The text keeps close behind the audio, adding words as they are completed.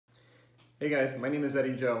Hey guys, my name is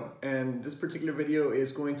Eddie Joe, and this particular video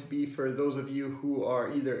is going to be for those of you who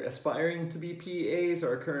are either aspiring to be PAs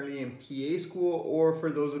or are currently in PA school, or for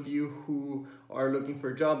those of you who are looking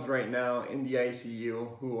for jobs right now in the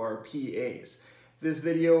ICU who are PAs. This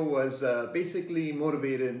video was basically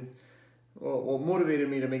motivated, what motivated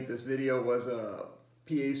me to make this video was a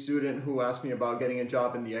PA student who asked me about getting a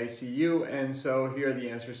job in the ICU, and so here are the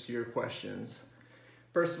answers to your questions.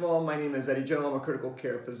 First of all, my name is Eddie Joe. I'm a critical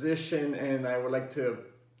care physician, and I would like to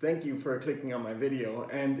thank you for clicking on my video.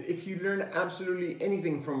 And if you learn absolutely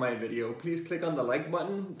anything from my video, please click on the like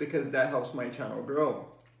button because that helps my channel grow.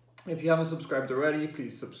 If you haven't subscribed already,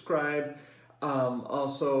 please subscribe.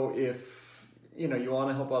 Also, if you want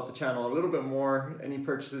to help out the channel a little bit more, any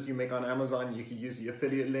purchases you make on Amazon, you can use the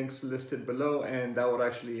affiliate links listed below, and that would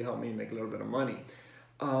actually help me make a little bit of money.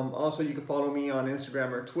 Also, you can follow me on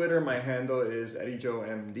Instagram or Twitter. My handle is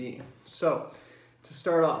EddieJoeMD. So, to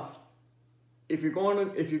start off, if you're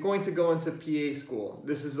going to go into PA school,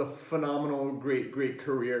 this is a phenomenal, great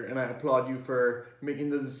career, and I applaud you for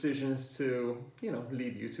making the decisions to,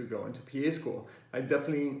 lead you to go into PA school. I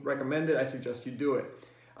definitely recommend it. I suggest you do it.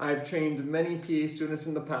 I've trained many PA students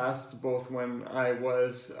in the past, both when I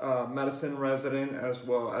was a medicine resident as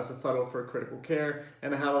well as a fellow for critical care,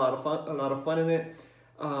 and I had a lot of fun in it.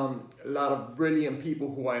 A lot of brilliant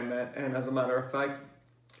people who I met, and as a matter of fact,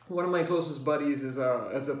 one of my closest buddies is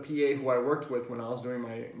a PA who I worked with when I was doing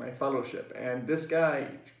my fellowship, and this guy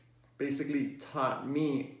basically taught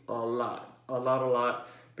me a lot,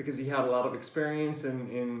 because he had a lot of experience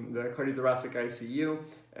in the cardiothoracic ICU,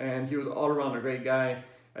 and he was all around a great guy.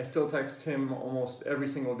 I still text him almost every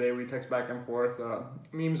single day. We text back and forth.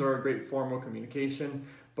 Memes are a great form of communication,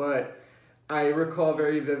 but I recall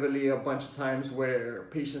very vividly a bunch of times where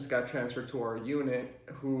patients got transferred to our unit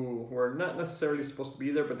who were not necessarily supposed to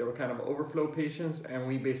be there, but they were kind of overflow patients, and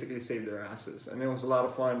we basically saved their asses. And it was a lot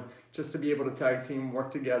of fun just to be able to tag team,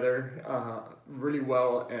 work together really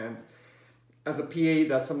well. And as a PA,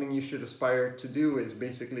 that's something you should aspire to do, is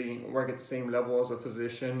basically work at the same level as a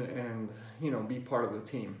physician and, be part of the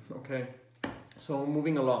team, okay? So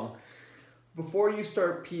moving along. Before you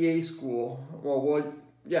start PA school,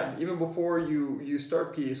 even before you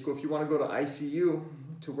start PA school, if you want to go to ICU,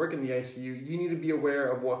 to work in the ICU, you need to be aware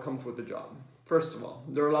of what comes with the job. First of all,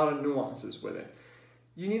 there are a lot of nuances with it.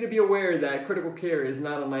 You need to be aware that critical care is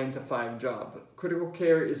not a 9-to-5 job. Critical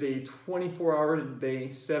care is a 24-hour-a-day,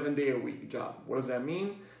 7-day-a-week job. What does that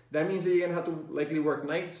mean? That means that you're going to have to likely work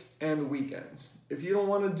nights and weekends. If you don't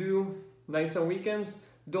want to do nights and weekends,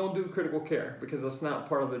 don't do critical care because that's not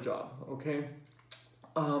part of the job, okay?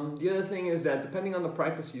 The other thing is that depending on the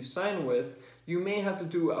practice you sign with, you may have to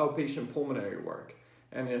do outpatient pulmonary work.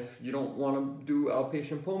 And if you don't want to do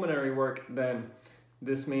outpatient pulmonary work, then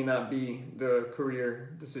this may not be the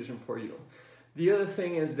career decision for you. The other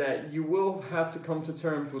thing is that you will have to come to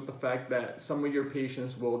terms with the fact that some of your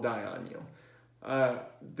patients will die on you.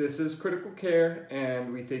 This is critical care,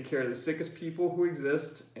 and we take care of the sickest people who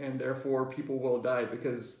exist, and therefore people will die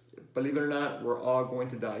because, believe it or not, we're all going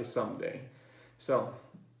to die someday. So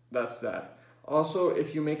that's that. Also,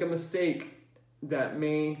 if you make a mistake, that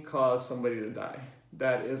may cause somebody to die.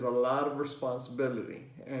 That is a lot of responsibility.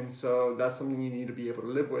 And so that's something you need to be able to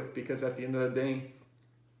live with, because at the end of the day,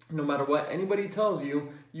 no matter what anybody tells you,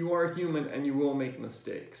 you are human and you will make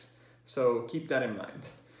mistakes. So keep that in mind.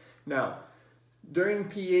 Now, during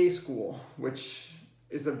PA school, which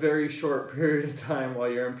is a very short period of time while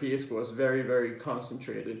you're in PA school, it's very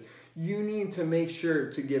concentrated. You need to make sure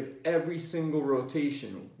to give every single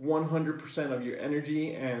rotation 100% of your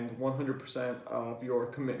energy and 100% of your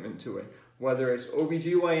commitment to it. Whether it's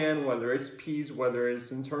OBGYN, whether it's peds, whether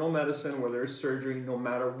it's internal medicine, whether it's surgery, no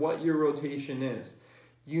matter what your rotation is,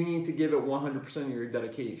 you need to give it 100% of your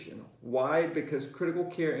dedication. Why? Because critical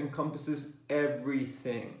care encompasses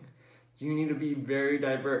everything. You need to be very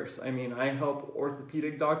diverse. I mean, I help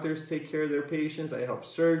orthopedic doctors take care of their patients. I help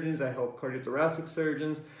surgeons. I help cardiothoracic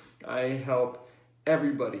surgeons. I help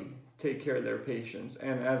everybody take care of their patients.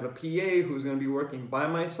 And as a PA who's going to be working by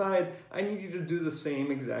my side, I need you to do the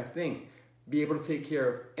same exact thing. Be able to take care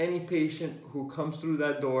of any patient who comes through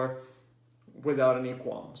that door without any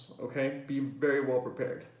qualms, okay? Be very well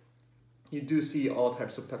prepared. You do see all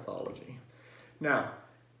types of pathology. Now,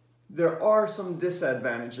 there are some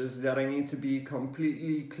disadvantages that I need to be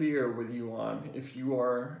completely clear with you on if you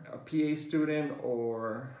are a PA student,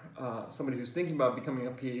 or somebody who's thinking about becoming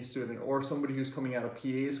a PA student, or somebody who's coming out of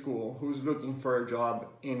PA school who's looking for a job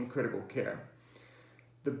in critical care.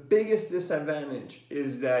 The biggest disadvantage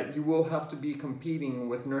is that you will have to be competing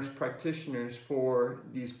with nurse practitioners for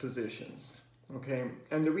these positions, okay?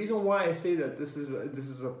 And the reason why I say that this is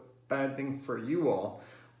a bad thing for you all.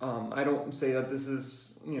 I don't say that this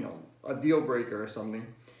is, a deal breaker or something.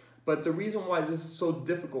 But the reason why this is so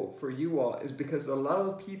difficult for you all is because a lot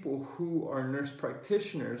of people who are nurse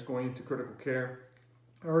practitioners going into critical care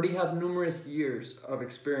already have numerous years of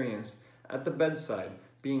experience at the bedside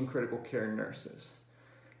being critical care nurses.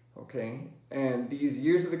 Okay, and these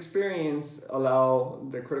years of experience allow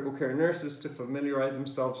the critical care nurses to familiarize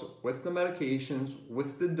themselves with the medications,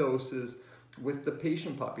 with the doses, with the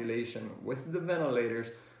patient population, with the ventilators,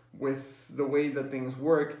 with the way that things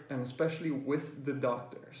work, and especially with the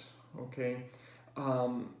doctors. Okay,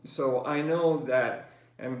 so I know that,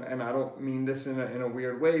 and I don't mean this in a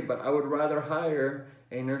weird way, but I would rather hire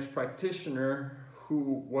a nurse practitioner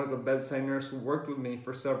who was a bedside nurse who worked with me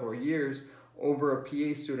for several years over a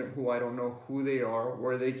PA student who I don't know who they are,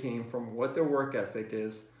 where they came from, what their work ethic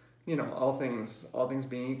is, all things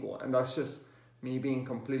being equal. And that's just me being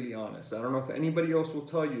completely honest. I don't know if anybody else will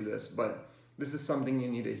tell you this, but this is something you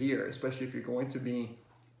need to hear, especially if you're going to be,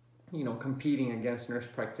 competing against nurse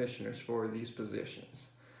practitioners for these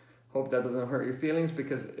positions. Hope that doesn't hurt your feelings,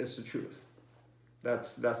 because it's the truth.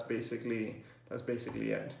 That's basically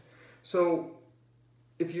it. So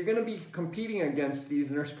if you're going to be competing against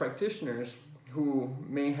these nurse practitioners who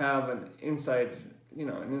may have an inside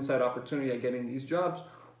opportunity at getting these jobs,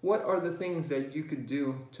 what are the things that you could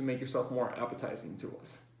do to make yourself more appetizing to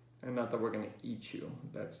us? And not that we're going to eat you.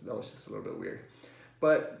 That was just a little bit weird.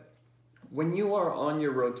 But when you are on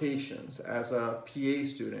your rotations as a PA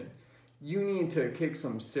student, you need to kick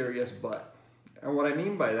some serious butt. And what I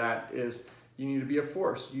mean by that is you need to be a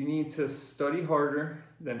force. You need to study harder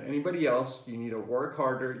than anybody else. You need to work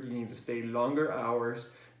harder. You need to stay longer hours.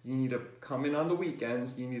 You need to come in on the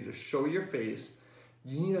weekends. You need to show your face.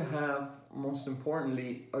 You need to have, most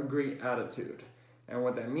importantly, a great attitude. And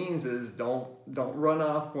what that means is don't run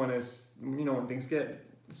off when when things get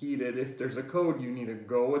heated. If there's a code, you need to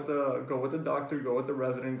go with the doctor, go with the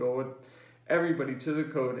resident, go with everybody to the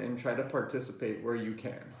code and try to participate where you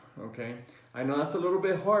can. Okay? I know that's a little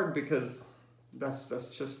bit hard because that's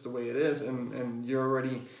just the way it is, and you're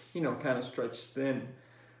already kind of stretched thin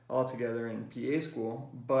altogether in PA school,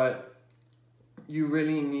 but you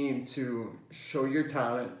really need to show your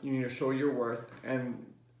talent, you need to show your worth, and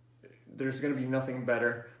there's going to be nothing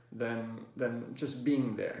better than just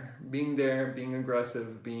being there, being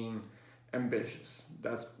aggressive, being ambitious.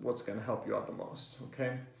 That's what's going to help you out the most.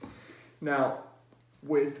 Okay, now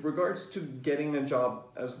with regards to getting a job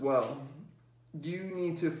as well, you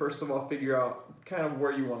need to first of all figure out kind of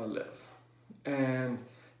where you want to live. And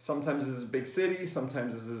sometimes this is big cities,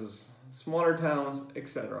 sometimes this is smaller towns,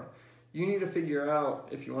 etc. You need to figure out,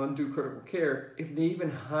 if you want to do critical care, if they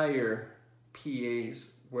even hire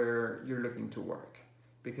PAs where you're looking to work.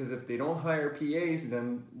 Because if they don't hire PAs,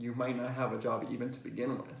 then you might not have a job even to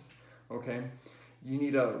begin with. Okay? You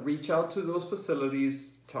need to reach out to those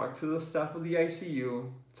facilities, talk to the staff of the ICU,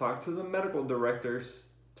 talk to the medical directors,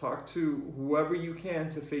 talk to whoever you can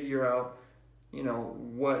to figure out,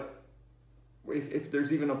 what, if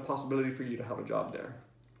there's even a possibility for you to have a job there.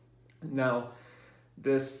 Now,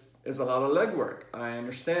 this is a lot of legwork. I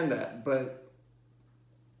understand that, but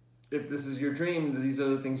if this is your dream, these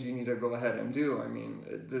are the things you need to go ahead and do. I mean,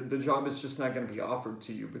 the job is just not going to be offered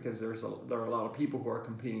to you because there are a lot of people who are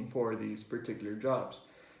competing for these particular jobs.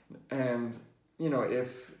 And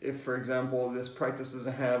if for example this practice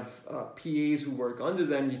doesn't have PAs who work under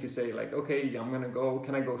them, you could say like, okay,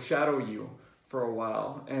 can I go shadow you for a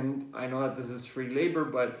while? And I know that this is free labor,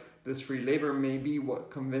 but this free labor may be what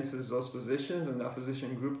convinces those physicians and that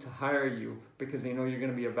physician group to hire you because they know you're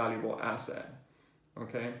going to be a valuable asset.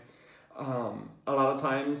 Okay, a lot of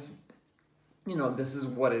times, this is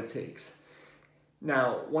what it takes.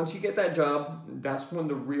 Now, once you get that job, that's when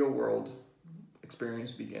the real world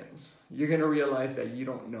experience begins. You're going to realize that you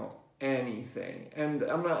don't know anything. And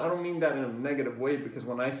I don't mean that in a negative way, because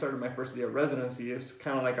when I started my first year of residency, it's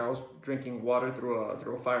kind of like I was drinking water through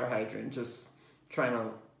a fire hydrant, just trying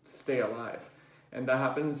to stay alive. And that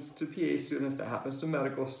happens to PA students, that happens to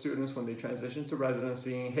medical students when they transition to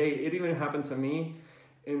residency. Hey, it even happened to me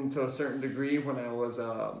to a certain degree when I was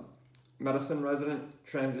a medicine resident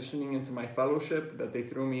transitioning into my fellowship, that they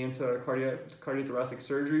threw me into a cardiothoracic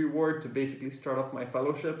surgery ward to basically start off my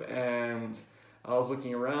fellowship. And I was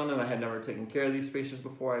looking around and I had never taken care of these patients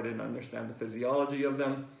before. I didn't understand the physiology of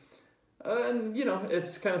them. And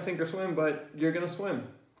it's kind of sink or swim, but you're going to swim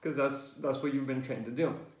because that's what you've been trained to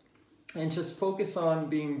do. And just focus on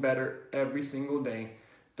being better every single day.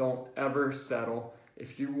 Don't ever settle.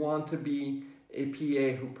 If you want to be a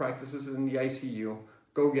PA who practices in the ICU,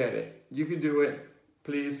 go get it. You can do it.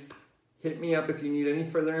 Please hit me up if you need any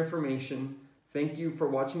further information. Thank you for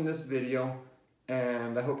watching this video,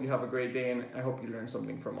 and I hope you have a great day, and I hope you learned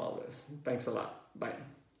something from all this. Thanks a lot. Bye.